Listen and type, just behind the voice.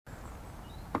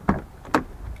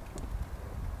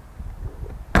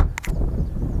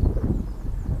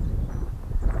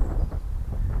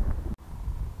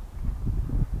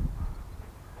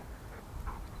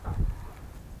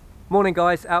Morning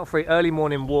guys, out for an early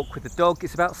morning walk with the dog.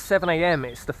 It's about 7 AM.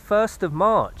 It's the 1st of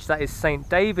March. That is St.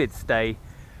 David's Day.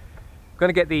 I'm going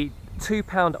to get the £2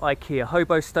 IKEA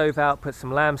hobo stove out, put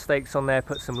some lamb steaks on there,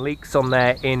 put some leeks on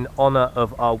there in honour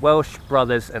of our Welsh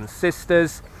brothers and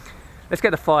sisters. Let's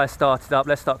get the fire started up.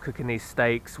 Let's start cooking these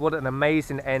steaks. What an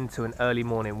amazing end to an early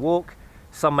morning walk.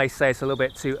 Some may say it's a little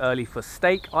bit too early for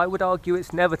steak. I would argue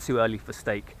it's never too early for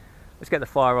steak. Let's get the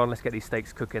fire on. Let's get these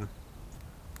steaks cooking.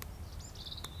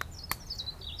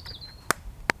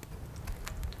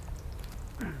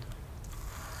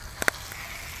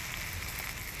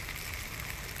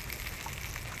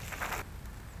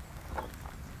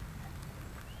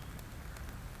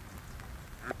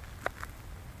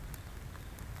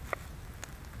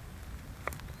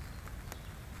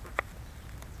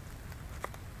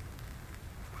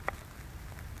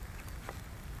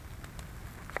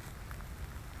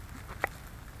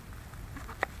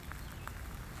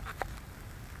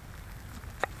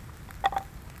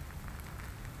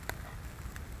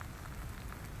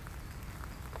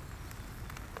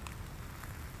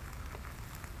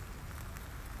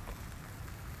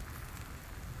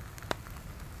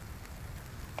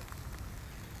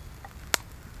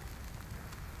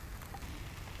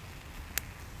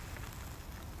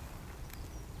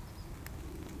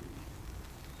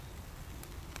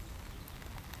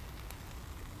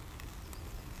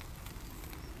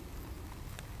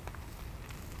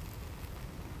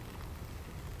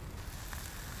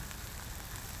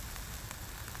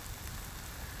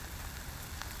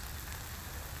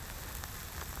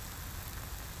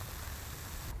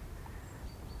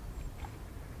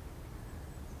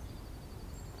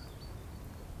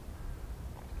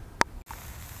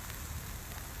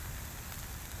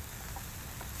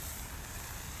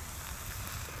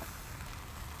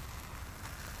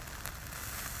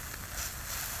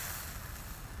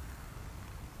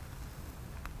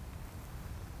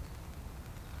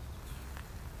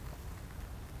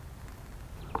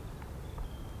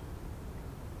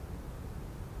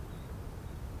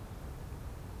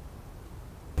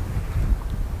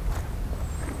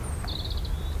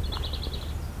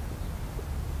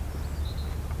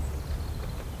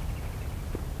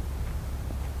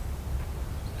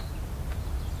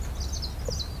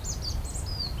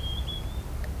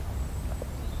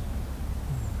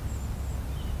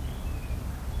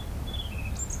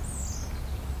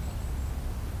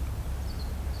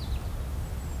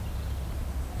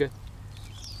 Good.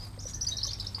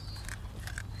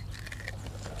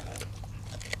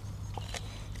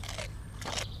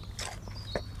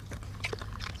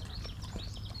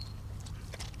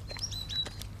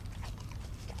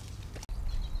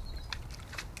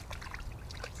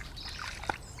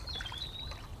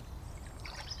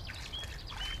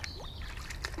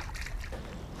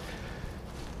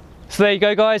 So there you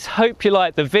go guys, hope you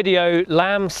liked the video.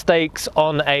 Lamb steaks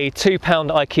on a £2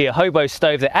 IKEA hobo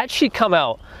stove that actually come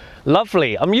out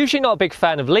lovely. I'm usually not a big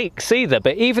fan of leeks either,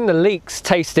 but even the leeks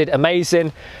tasted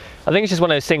amazing. I think it's just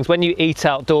one of those things, when you eat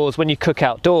outdoors, when you cook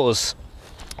outdoors,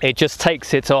 it just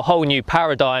takes it to a whole new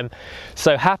paradigm.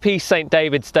 So happy St.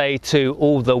 David's Day to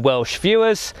all the Welsh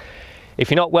viewers.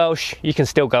 If you're not Welsh, you can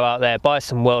still go out there, buy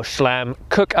some Welsh lamb,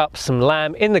 cook up some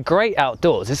lamb in the great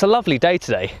outdoors. It's a lovely day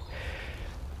today.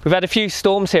 We've had a few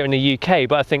storms here in the UK,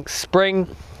 but I think spring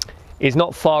is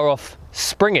not far off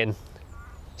springing.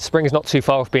 Spring is not too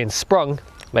far off being sprung,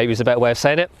 maybe is a better way of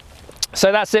saying it.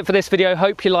 So that's it for this video.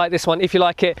 Hope you like this one. If you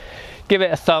like it, give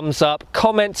it a thumbs up.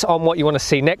 Comment on what you want to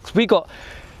see next. We got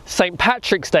St.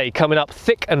 Patrick's Day coming up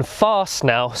thick and fast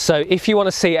now. So if you want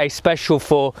to see a special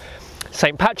for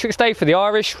St. Patrick's Day for the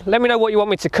Irish, let me know what you want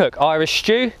me to cook. Irish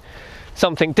stew,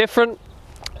 something different.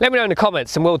 Let me know in the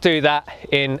comments and we'll do that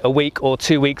in a week or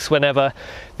 2 weeks, whenever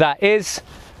that is.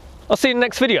 I'll see you in the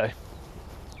next video.